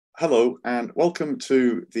Hello and welcome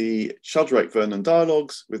to the Sheldrake-Vernon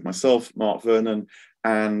Dialogues with myself, Mark Vernon,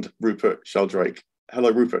 and Rupert Sheldrake.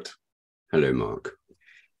 Hello, Rupert. Hello, Mark.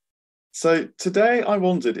 So today I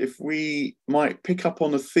wondered if we might pick up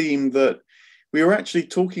on a theme that we were actually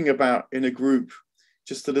talking about in a group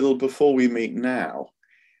just a little before we meet now,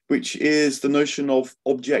 which is the notion of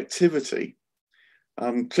objectivity.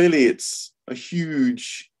 Clearly, it's a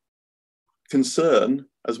huge concern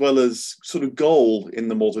as well as sort of goal in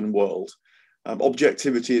the modern world.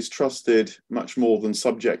 Objectivity is trusted much more than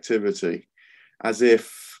subjectivity, as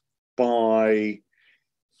if by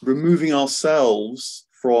removing ourselves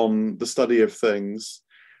from the study of things,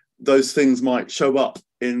 those things might show up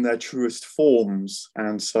in their truest forms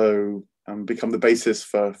and so become the basis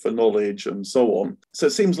for knowledge and so on. So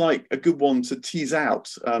it seems like a good one to tease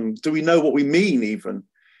out. Do we know what we mean even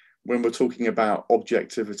when we're talking about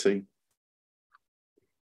objectivity?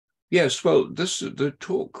 Yes, well, the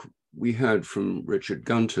talk we had from Richard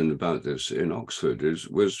Gunton about this in Oxford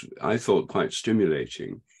was, I thought, quite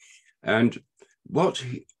stimulating. And what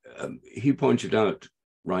he pointed out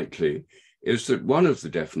rightly is that one of the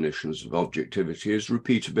definitions of objectivity is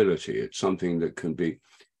repeatability. It's something that can be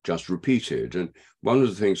just repeated. And one of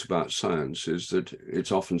the things about science is that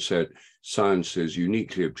it's often said science is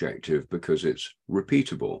uniquely objective because it's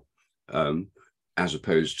repeatable, as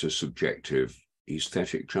opposed to subjective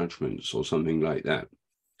aesthetic judgments or something like that.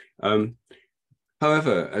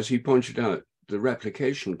 However, as he pointed out, the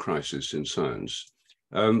replication crisis in science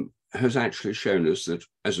has actually shown us that,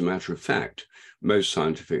 as a matter of fact, most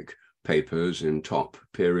scientific papers in top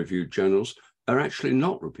peer-reviewed journals are actually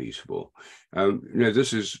not repeatable.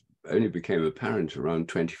 This only became apparent around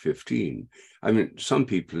 2015. I mean, some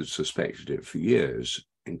people had suspected it for years,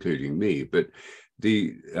 including me, but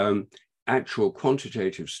the actual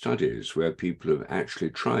quantitative studies where people have actually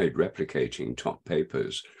tried replicating top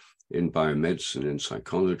papers in biomedicine, in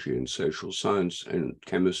psychology, in social science, and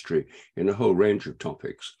chemistry, in a whole range of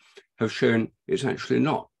topics, have shown it's actually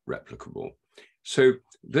not replicable. So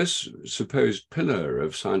this supposed pillar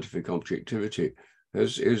of scientific objectivity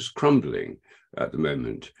is crumbling at the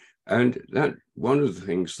moment. And that one of the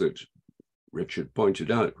things that Richard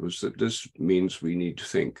pointed out was that this means we need to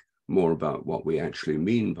think more about what we actually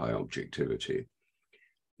mean by objectivity.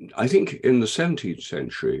 I think in the 17th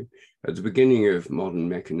century, at the beginning of modern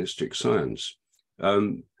mechanistic science,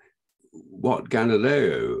 what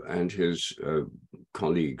Galileo and his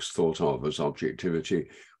colleagues thought of as objectivity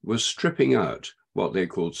was stripping out what they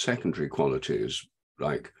called secondary qualities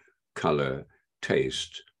like color,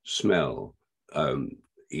 taste, smell,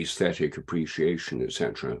 aesthetic appreciation,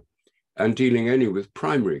 etc., and dealing only with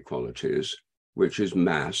primary qualities, which is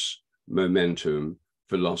mass, momentum,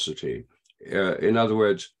 velocity. In other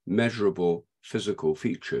words, measurable physical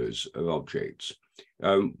features of objects,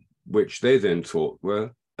 which they then thought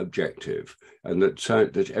were objective, and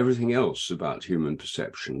that everything else about human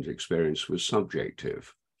perception and experience was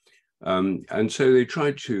subjective. And so they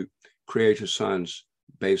tried to create a science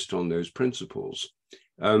based on those principles.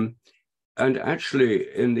 And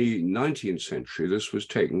actually, in the 19th century, this was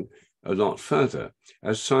taken a lot further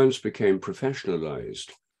as science became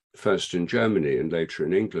professionalized, first in Germany and later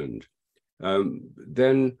in England.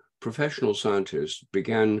 Then professional scientists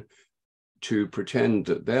began to pretend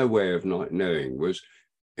that their way of not knowing was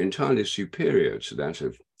entirely superior to that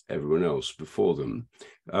of everyone else before them,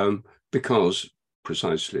 because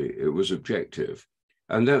precisely it was objective.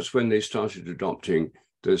 And that's when they started adopting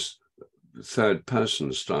this third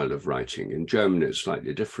person style of writing. In German, it's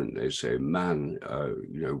slightly different. They say man,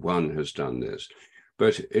 one has done this.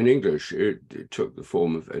 But in English, it took the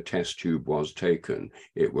form of a test tube was taken.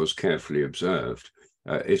 It was carefully observed.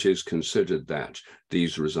 It is considered that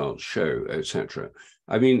these results show, etc.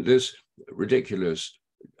 I mean, this ridiculous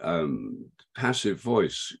passive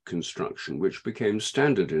voice construction, which became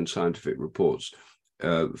standard in scientific reports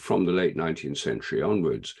from the late 19th century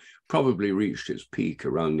onwards, probably reached its peak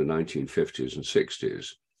around the 1950s and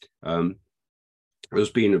 60s. There's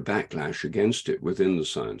been a backlash against it within the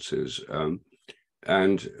sciences.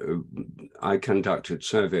 And I conducted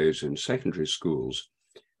surveys in secondary schools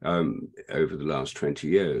over the last 20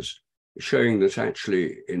 years, showing that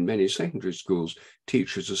actually in many secondary schools,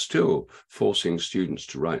 teachers are still forcing students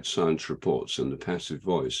to write science reports in the passive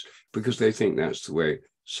voice because they think that's the way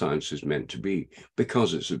science is meant to be,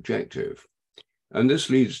 because it's objective. And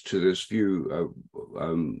this leads to this view of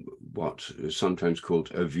what is sometimes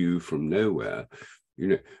called a view from nowhere,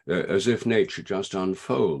 as if nature just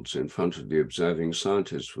unfolds in front of the observing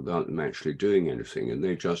scientists without them actually doing anything, and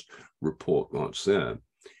they just report what's there.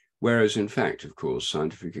 Whereas in fact, of course,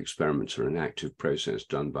 scientific experiments are an active process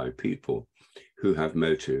done by people who have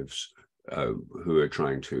motives, who are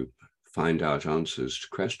trying to find out answers to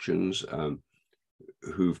questions,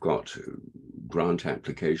 who've got grant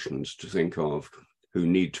applications to think of, who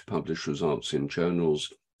need to publish results in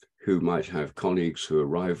journals, who might have colleagues who are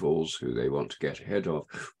rivals, who they want to get ahead of.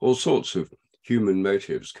 All sorts of human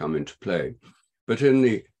motives come into play. But in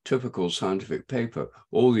the typical scientific paper,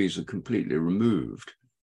 all these are completely removed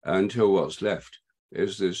until what's left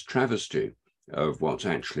is this travesty of what's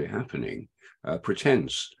actually happening,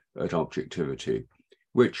 pretense at objectivity,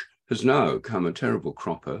 which has now come a terrible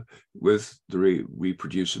cropper with the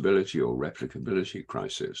reproducibility or replicability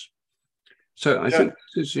crisis. So I think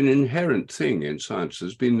this is an inherent thing in science.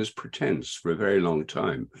 There's been this pretense for a very long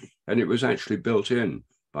time, and it was actually built in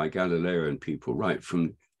by Galileo and people right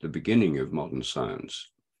from the beginning of modern science.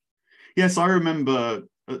 Yes, I remember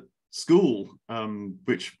at school,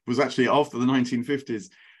 which was actually after the 1950s,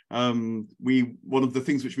 one of the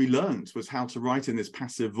things which we learned was how to write in this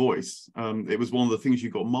passive voice. It was one of the things you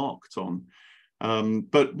got marked on.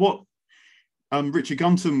 But what Richard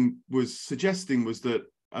Gunton was suggesting was that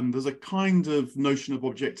there's a kind of notion of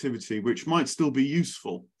objectivity which might still be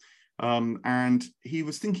useful. And he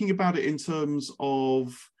was thinking about it in terms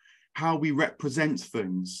of how we represent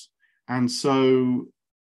things. And so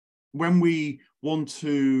when we want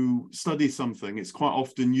to study something, it's quite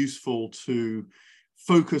often useful to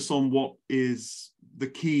focus on what is the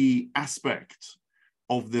key aspect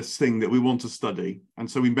of this thing that we want to study. And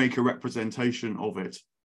so we make a representation of it.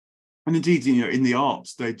 And indeed, you know, in the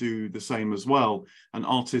arts, they do the same as well. An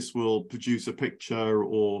artist will produce a picture,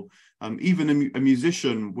 or even a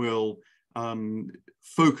musician will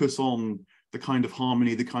focus on the kind of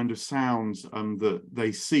harmony, the kind of sounds that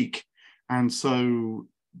they seek. And so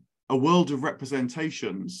a world of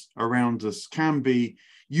representations around us can be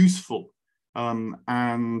useful,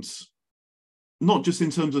 and not just in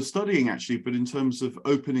terms of studying, actually, but in terms of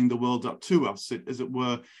opening the world up to us. It, as it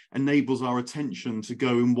were, enables our attention to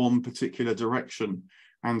go in one particular direction,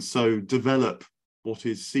 and so develop what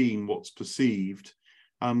is seen, what's perceived.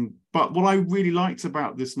 But what I really liked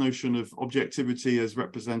about this notion of objectivity as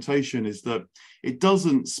representation is that it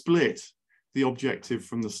doesn't split the objective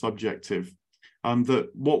from the subjective. That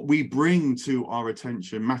what we bring to our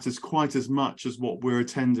attention matters quite as much as what we're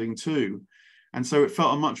attending to. And so it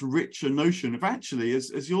felt a much richer notion of, actually,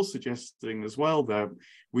 as you're suggesting as well there,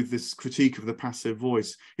 with this critique of the passive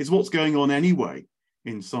voice, is what's going on anyway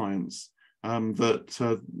in science.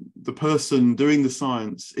 That the person doing the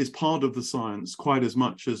science is part of the science quite as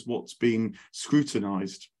much as what's being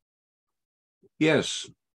scrutinized. Yes,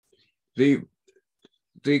 the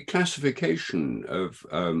classification of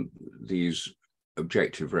these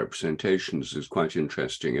objective representations is quite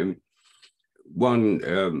interesting. And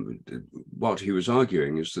what he was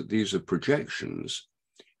arguing is that these are projections,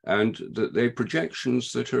 and that they're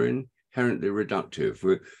projections that are inherently reductive.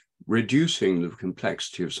 We're reducing the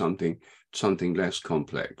complexity of something less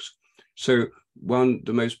complex. So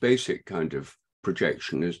the most basic kind of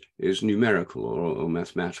projection is numerical or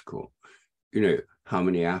mathematical. You know, how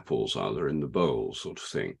many apples are there in the bowl, sort of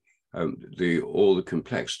thing. All the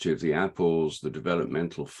complexity of the apples, the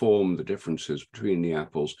developmental form, the differences between the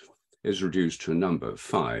apples is reduced to a number,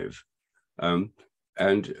 5. And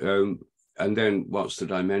then what's the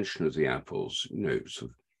dimension of the apples? You know, sort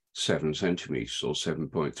of 7 centimeters or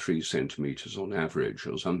 7.3 centimeters on average,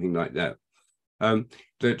 or something like that.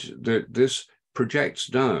 That this projects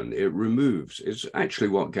down, it removes. It's actually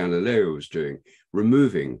what Galileo was doing,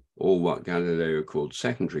 removing all what Galileo called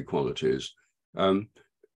secondary qualities,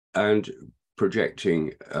 and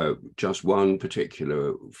projecting just one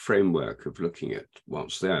particular framework of looking at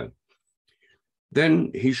what's there.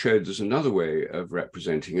 Then he showed there's another way of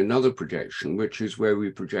representing another projection, which is where we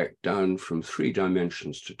project down from 3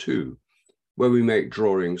 dimensions to 2, where we make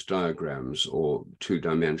drawings, diagrams, or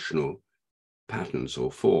 2-dimensional patterns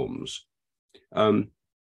or forms. And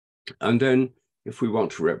then if we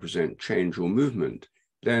want to represent change or movement,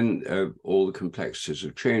 then all the complexities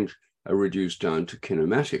of change are reduced down to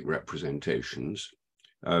kinematic representations,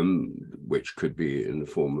 which could be in the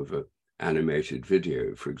form of an animated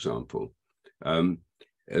video, for example.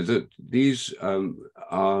 That these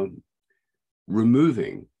are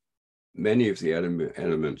removing many of the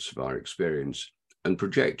elements of our experience and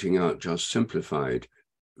projecting out just simplified,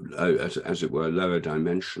 as it were, lower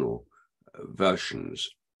dimensional versions.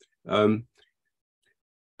 And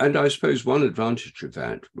I suppose one advantage of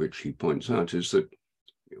that, which he points out, is that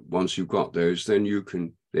once you've got those, then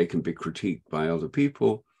they can be critiqued by other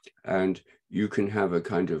people, and you can have a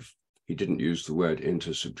kind of, he didn't use the word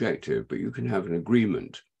intersubjective, but you can have an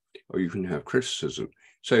agreement, or you can have criticism.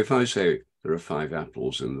 So if I say there are 5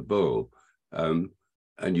 apples in the bowl, and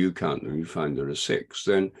you count them, you find there are 6,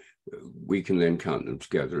 then we can then count them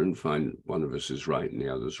together and find one of us is right and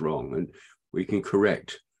the other's wrong. And we can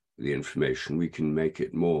correct the information. We can make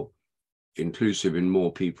it more inclusive and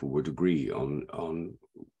more people would agree on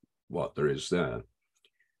what there is there.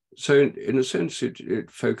 So in a sense,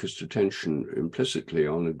 it focused attention implicitly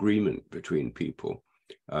on agreement between people.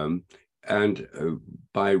 And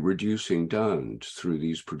by reducing down through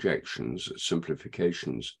these projections,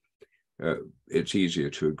 simplifications, it's easier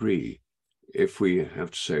to agree. If we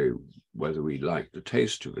have to say whether we like the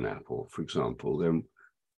taste of an apple, for example, then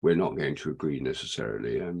we're not going to agree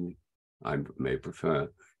necessarily. I may prefer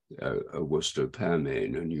a Worcester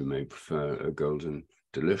pearmain, and you may prefer a golden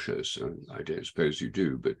delicious. I don't suppose you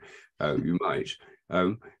do, but you might.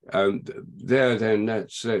 Then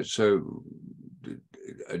that's so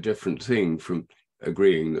a different thing from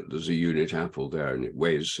agreeing that there's a unit apple there and it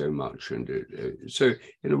weighs so much. And so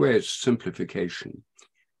in a way, it's simplification.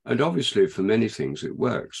 And obviously, for many things, it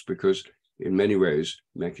works because in many ways,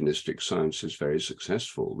 mechanistic science is very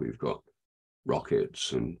successful. We've got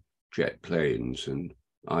rockets and jet planes and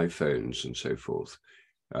iPhones and so forth.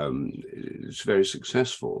 It's very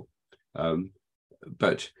successful,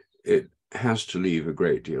 but it has to leave a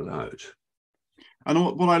great deal out. And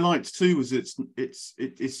what I liked too was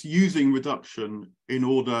it's using reduction in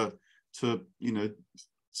order to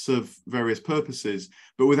serve various purposes,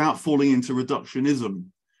 but without falling into reductionism.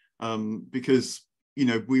 Because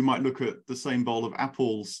we might look at the same bowl of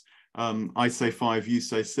apples. I say 5, you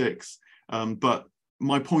say 6, but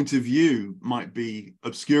my point of view might be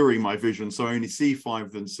obscuring my vision, so I only see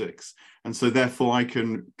 5 than 6, and so therefore I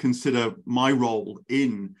can consider my role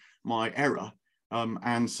in my error,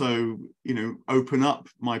 and so open up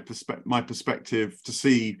my perspective to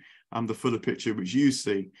see the fuller picture which you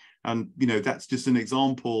see, and that's just an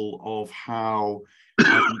example of how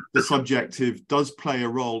the subjective does play a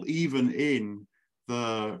role even in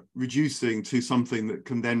the reducing to something that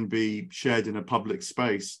can then be shared in a public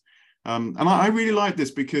space. And I really like this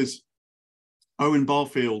because Owen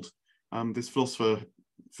Barfield, this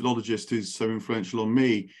philologist who's so influential on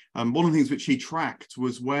me, one of the things which he tracked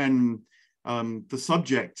was when the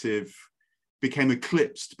subjective became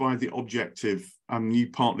eclipsed by the objective. You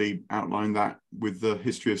partly outlined that with the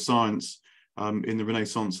history of science in the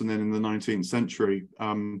Renaissance and then in the 19th century.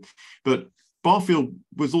 But Barfield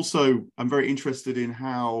was also very interested in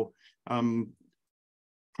how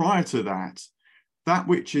prior to that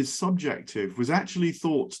which is subjective was actually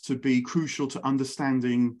thought to be crucial to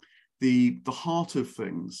understanding the heart of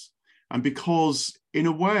things. And because in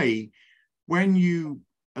a way, when you,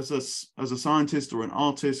 as a scientist or an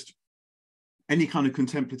artist, any kind of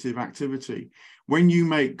contemplative activity, when you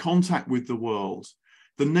make contact with the world,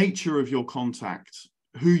 the nature of your contact,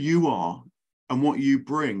 who you are and what you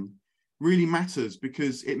bring really matters,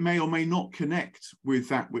 because it may or may not connect with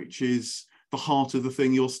that which is the heart of the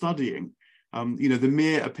thing you're studying. The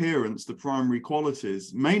mere appearance, the primary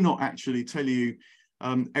qualities may not actually tell you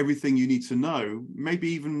everything you need to know, maybe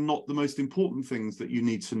even not the most important things that you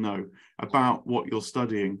need to know about what you're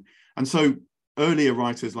studying. And so earlier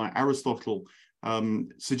writers like Aristotle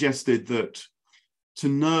suggested that to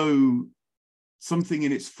know something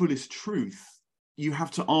in its fullest truth, you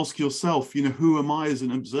have to ask yourself, who am I as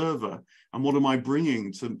an observer and what am I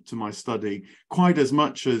bringing to my study, quite as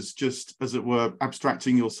much as just, as it were,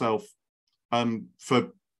 abstracting yourself for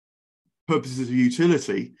purposes of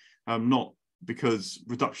utility, not because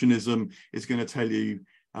reductionism is going to tell you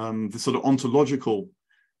the sort of ontological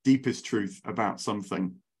deepest truth about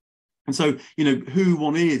something. And so, who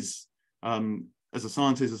one is as a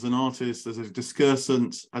scientist, as an artist, as a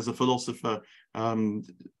discursant, as a philosopher,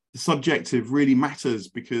 the subjective really matters,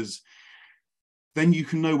 because then you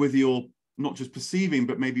can know whether you're not just perceiving,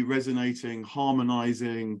 but maybe resonating,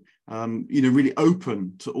 harmonizing, really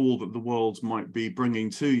open to all that the world might be bringing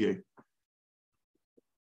to you.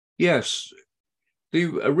 Yes, the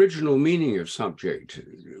original meaning of subject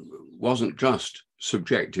wasn't just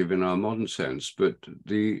subjective in our modern sense, but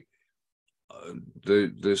the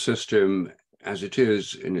system as it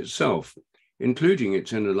is in itself, including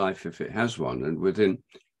its inner life if it has one, and within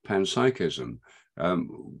panpsychism,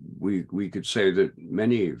 we could say that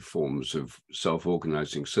many forms of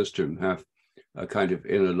self-organizing system have a kind of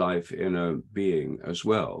inner life, inner being as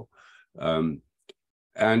well.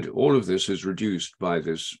 And all of this is reduced by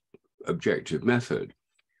this objective method.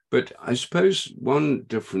 But I suppose one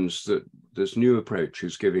difference that this new approach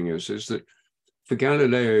is giving us is that for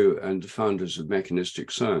Galileo and the founders of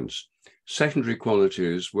mechanistic science, secondary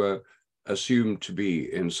qualities were assumed to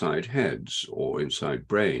be inside heads or inside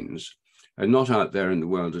brains, and not out there in the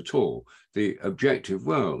world at all. The objective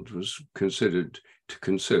world was considered to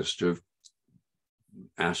consist of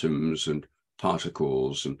atoms and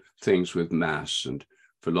particles and things with mass and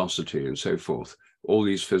velocity and so forth, all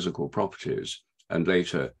these physical properties, and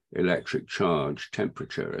later electric charge,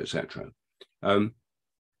 temperature, etc.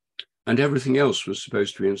 And everything else was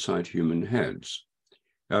supposed to be inside human heads.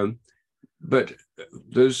 But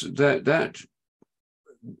that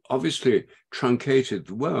obviously truncated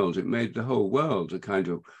the world. It made the whole world a kind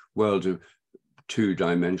of world of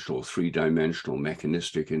two-dimensional, three-dimensional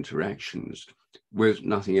mechanistic interactions with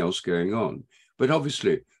nothing else going on. But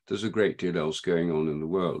obviously, there's a great deal else going on in the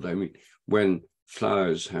world. I mean, when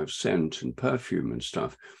flowers have scent and perfume and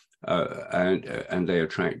stuff, and they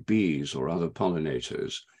attract bees or other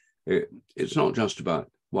pollinators, it's not just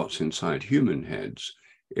about what's inside human heads.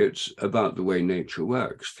 It's about the way nature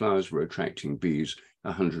works. Flowers were attracting bees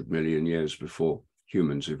 100 million years before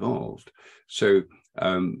humans evolved. So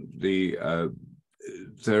the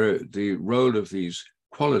role of these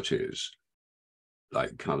qualities,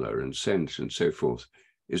 like color and scent and so forth,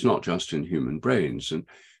 is not just in human brains.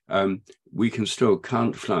 And we can still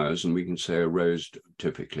count flowers, and we can say a rose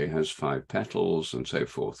typically has 5 petals and so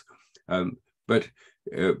forth. But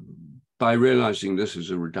by realizing this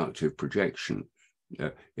is a reductive projection,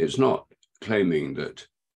 it's not claiming that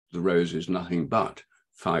the rose is nothing but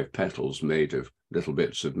 5 petals made of little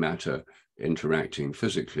bits of matter interacting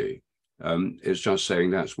physically. It's just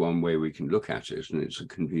saying that's one way we can look at it, and it's a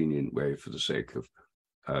convenient way for the sake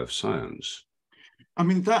of science. I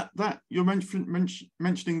mean, that you're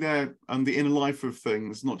mentioning there, the inner life of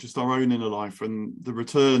things, not just our own inner life, and the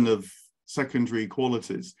return of secondary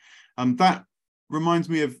qualities. That reminds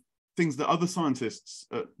me of things that other scientists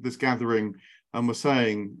at this gathering were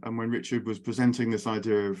saying, and when Richard was presenting this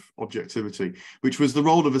idea of objectivity, which was the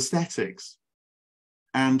role of aesthetics,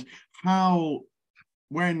 and how,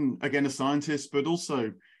 when, again, a scientist, but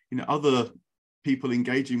also, other people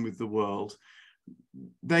engaging with the world,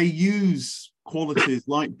 they use qualities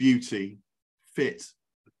like beauty, fit,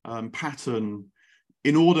 pattern,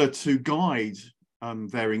 in order to guide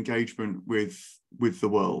their engagement with the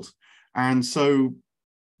world. And so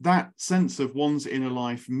that sense of one's inner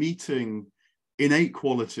life meeting innate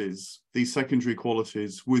qualities, these secondary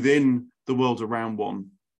qualities within the world around one,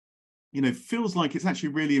 feels like it's actually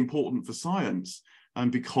really important for science,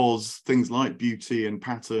 because things like beauty and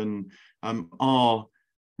pattern are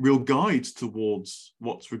real guides towards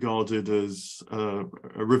what's regarded as a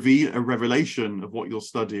revelation of what you're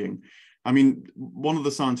studying. I mean, one of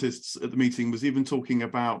the scientists at the meeting was even talking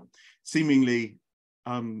about seemingly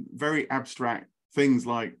very abstract things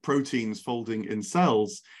like proteins folding in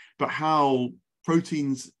cells, but how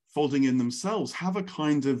proteins folding in themselves have a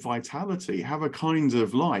kind of vitality, have a kind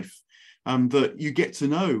of life that you get to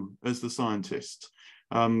know as the scientist.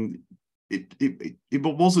 It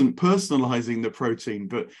wasn't personalizing the protein,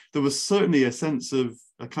 but there was certainly a sense of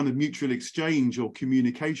a kind of mutual exchange or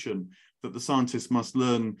communication that the scientist must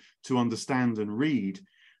learn to understand and read.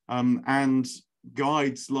 And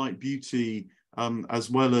guides like beauty, as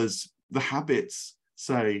well as the habits,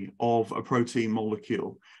 say, of a protein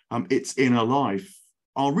molecule, its inner life,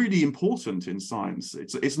 are really important in science.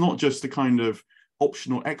 It's not just a kind of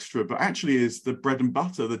optional extra, but actually is the bread and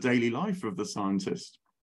butter, the daily life of the scientist.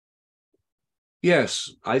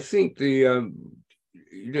 Yes, I think the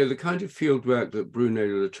kind of field work that Bruno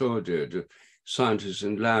Latour did, scientists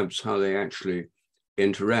in labs, how they actually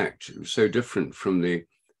interact, so different from the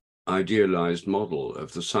idealized model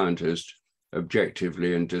of the scientist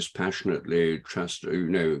objectively and dispassionately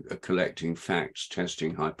collecting facts,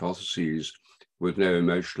 testing hypotheses with no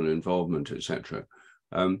emotional involvement, etc.,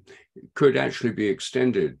 could actually be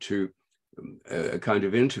extended to a kind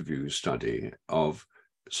of interview study of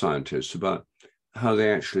scientists about how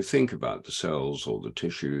they actually think about the cells or the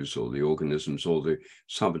tissues or the organisms or the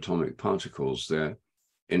subatomic particles they're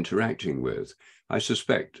interacting with. I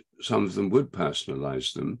suspect some of them would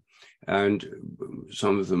personalize them, and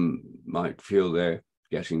some of them might feel they're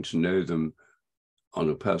getting to know them on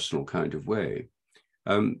a personal kind of way.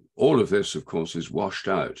 All of this, of course, is washed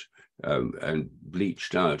out and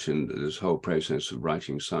bleached out in this whole process of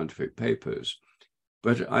writing scientific papers.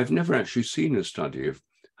 But I've never actually seen a study of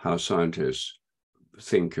how scientists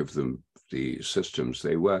think of the systems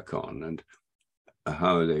they work on, and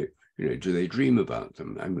how they, do they dream about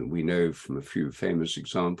them? I mean, we know from a few famous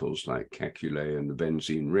examples like Kekulé and the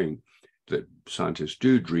benzene ring that scientists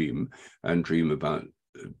do dream, and dream about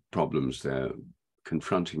problems they're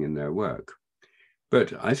confronting in their work.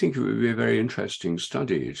 But I think it would be a very interesting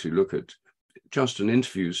study to look at, just an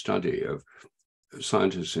interview study of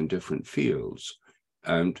scientists in different fields,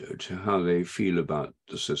 and to how they feel about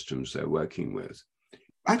the systems they're working with.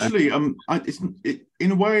 Actually,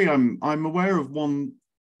 in a way, I'm aware of one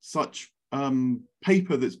such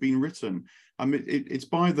paper that's been written. It's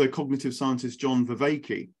by the cognitive scientist John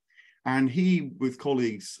Vervaeke, and he, with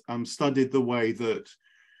colleagues, studied the way that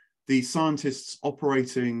the scientists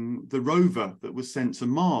operating the rover that was sent to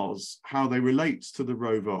Mars, how they relate to the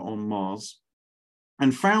rover on Mars,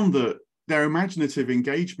 and found that their imaginative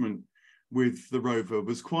engagement with the rover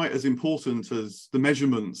was quite as important as the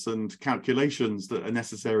measurements and calculations that are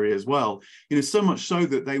necessary as well. So much so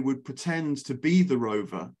that they would pretend to be the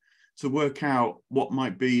rover to work out what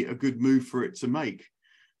might be a good move for it to make.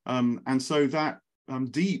 And so that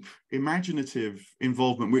deep imaginative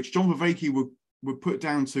involvement, which John Vervaeke would put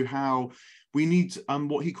down to how we need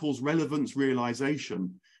what he calls relevance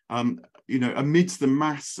realization, amidst the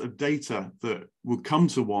mass of data that would come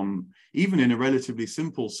to one, even in a relatively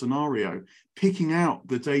simple scenario, picking out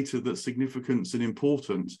the data that's significant and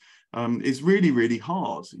important is really, really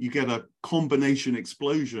hard. You get a combination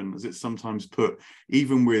explosion, as it's sometimes put,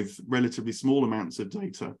 even with relatively small amounts of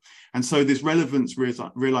data. And so this relevance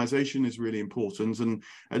realization is really important. And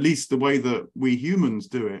at least the way that we humans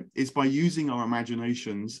do it is by using our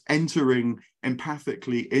imaginations, entering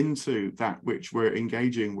empathically into that which we're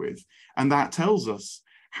engaging with. And that tells us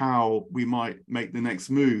how we might make the next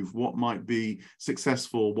move, what might be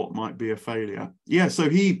successful, what might be a failure. Yeah, so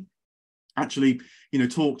he actually,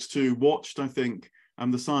 watched, I think,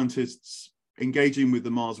 the scientists engaging with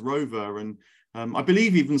the Mars rover, and I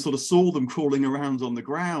believe even sort of saw them crawling around on the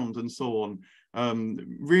ground and so on,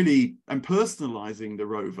 really, and personalizing the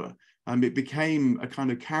rover. It became a kind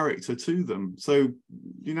of character to them. So,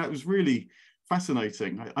 it was really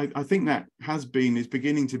fascinating. I think that is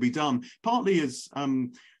beginning to be done, partly as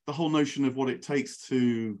the whole notion of what it takes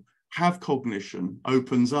to have cognition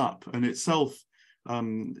opens up and itself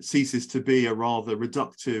ceases to be a rather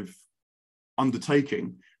reductive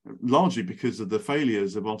undertaking, largely because of the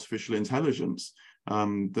failures of artificial intelligence,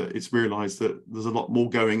 that it's realized that there's a lot more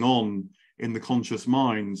going on in the conscious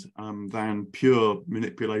mind than pure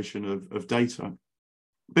manipulation of data.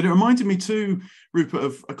 But it reminded me too, Rupert,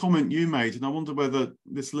 of a comment you made, and I wonder whether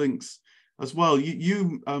this links as well.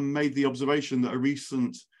 You made the observation that a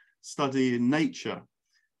recent study in Nature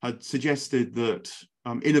had suggested that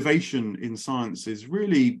innovation in science is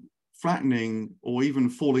really flattening or even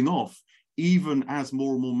falling off, even as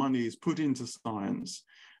more and more money is put into science.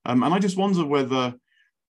 And I just wonder whether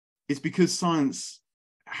it's because science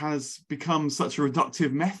has become such a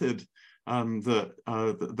reductive method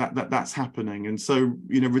that's happening. And so,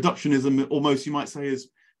 reductionism almost, you might say, is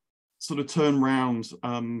sort of turned round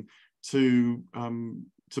to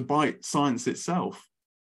bite science itself.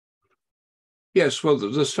 Yes, well,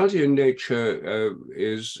 the study in Nature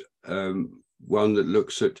is one that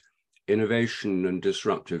looks at innovation and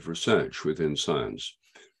disruptive research within science.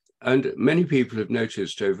 And many people have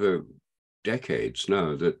noticed over decades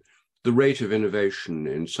now that the rate of innovation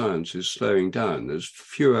in science is slowing down. There's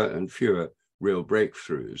fewer and fewer real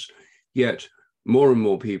breakthroughs, yet more and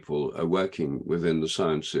more people are working within the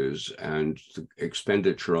sciences, and the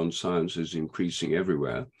expenditure on science is increasing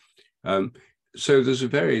everywhere. So there's a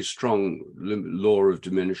very strong law of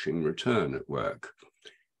diminishing return at work.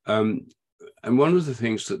 And one of the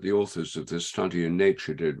things that the authors of this study in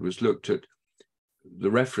Nature did was looked at the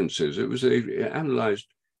references. They analyzed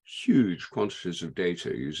huge quantities of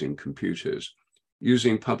data using computers,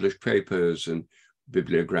 using published papers and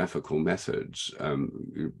bibliographical methods,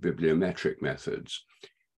 bibliometric methods.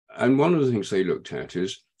 And one of the things they looked at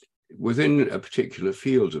is within a particular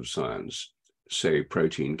field of science, say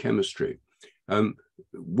protein chemistry,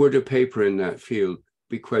 would a paper in that field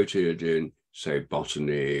be quoted in, say,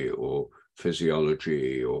 botany or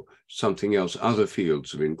physiology or something else, other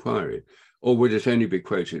fields of inquiry, or would it only be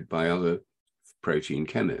quoted by other protein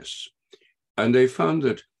chemists? And they found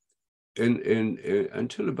that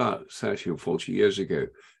until about 30 or 40 years ago,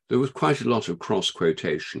 there was quite a lot of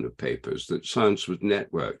cross-quotation of papers, that science was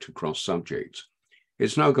networked across subjects.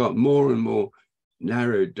 It's now got more and more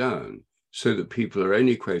narrowed down so that people are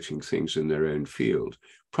only quoting things in their own field,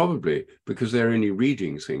 probably because they're only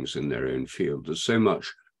reading things in their own field. There's so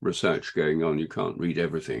much research going on, you can't read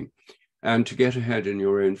everything. And to get ahead in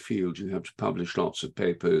your own field, you have to publish lots of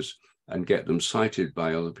papers and get them cited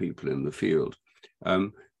by other people in the field.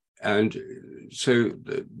 And so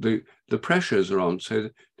the pressures are on, so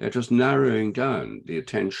they're just narrowing down the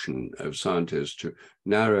attention of scientists to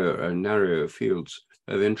narrower and narrower fields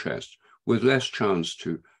of interest, with less chance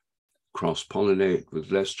to cross-pollinate,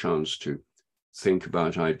 with less chance to think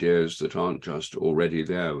about ideas that aren't just already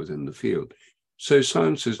there within the field. So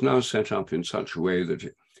science is now set up in such a way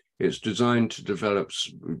that it's designed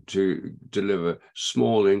to deliver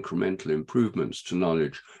small incremental improvements to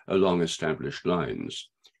knowledge along established lines,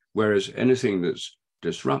 whereas anything that's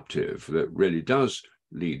disruptive, that really does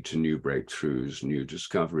lead to new breakthroughs, new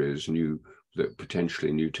discoveries,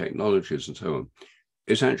 potentially new technologies and so on,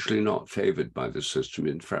 is actually not favored by the system,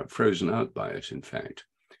 in fact, frozen out by it, in fact.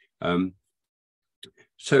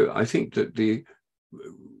 So I think that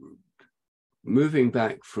moving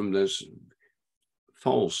back from this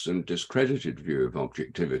false and discredited view of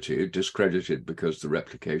objectivity, discredited because the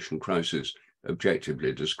replication crisis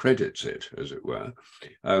objectively discredits it, as it were,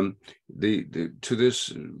 to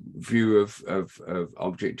this view of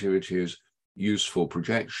objectivity as useful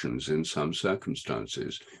projections in some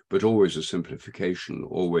circumstances, but always a simplification,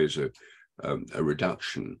 always a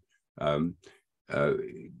reduction,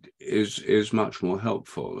 is much more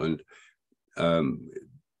helpful. And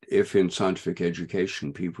if in scientific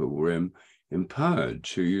education people were empowered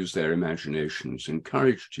to use their imaginations,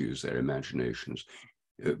 encouraged to use their imaginations,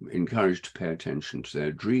 encouraged to pay attention to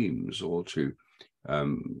their dreams or to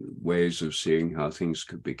ways of seeing how things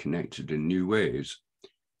could be connected in new ways,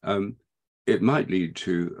 it might lead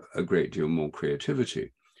to a great deal more creativity.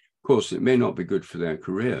 Of course, it may not be good for their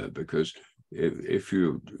career, because if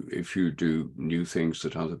you do new things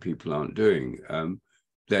that other people aren't doing,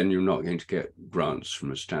 then you're not going to get grants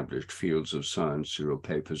from established fields of science or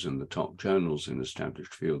papers in the top journals in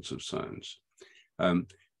established fields of science.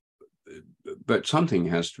 But something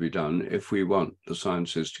has to be done if we want the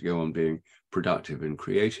sciences to go on being productive and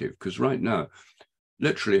creative, because right now,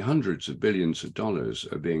 literally hundreds of billions of dollars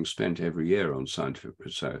are being spent every year on scientific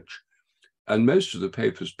research, and most of the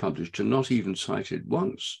papers published are not even cited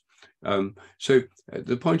once. So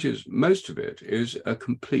the point is, most of it is a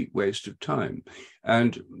complete waste of time.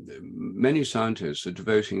 And many scientists are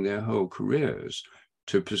devoting their whole careers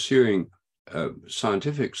to pursuing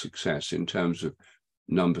scientific success in terms of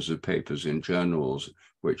numbers of papers in journals,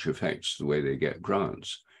 which affects the way they get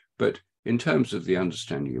grants. But in terms of the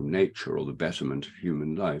understanding of nature or the betterment of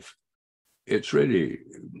human life, it's really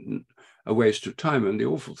a waste of time. And the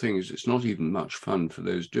awful thing is, it's not even much fun for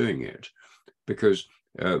those doing it, because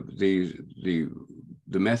the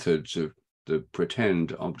methods of the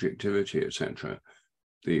pretend objectivity, etc.,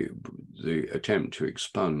 the attempt to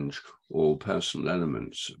expunge all personal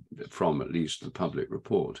elements from at least the public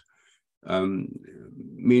report,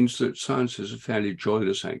 means that science is a fairly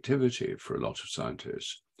joyless activity for a lot of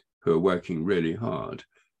scientists who are working really hard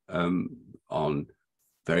on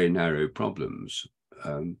very narrow problems.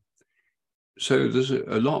 So there's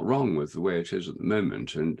a lot wrong with the way it is at the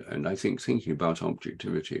moment, and I think thinking about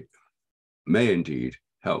objectivity may indeed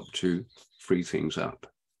help to free things up.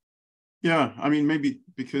 Yeah, I mean, maybe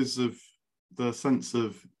because of the sense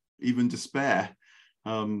of even despair,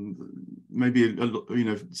 maybe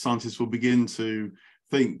scientists will begin to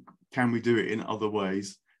think, can we do it in other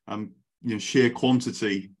ways? Sheer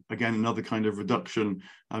quantity, again, another kind of reduction,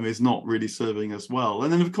 is not really serving us well.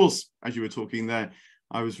 And then, of course, as you were talking there,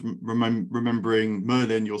 I was remembering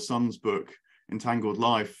Merlin, your son's book, Entangled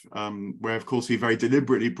Life, where, of course, he very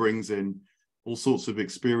deliberately brings in all sorts of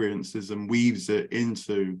experiences and weaves it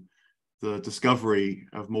into the discovery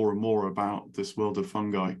of more and more about this world of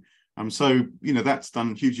fungi. So, that's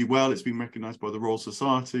done hugely well. It's been recognized by the Royal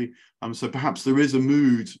Society. So perhaps there is a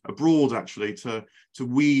mood abroad, actually, to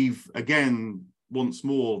weave again, once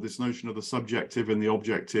more, this notion of the subjective and the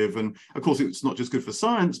objective. And of course, it's not just good for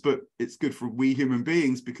science, but it's good for we human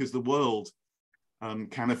beings, because the world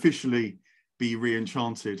can officially be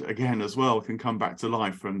re-enchanted again as well, can come back to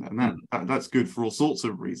life. And that's good for all sorts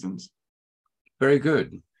of reasons. Very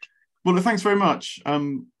good. Well, thanks very much.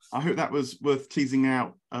 I hope that was worth teasing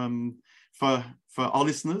out for our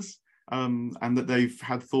listeners, and that they've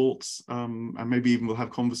had thoughts, and maybe even will have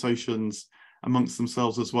conversations amongst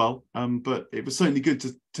themselves as well. But it was certainly good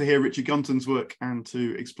to hear Richard Gunton's work and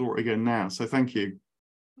to explore it again now. So thank you.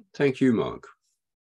 Thank you, Mark.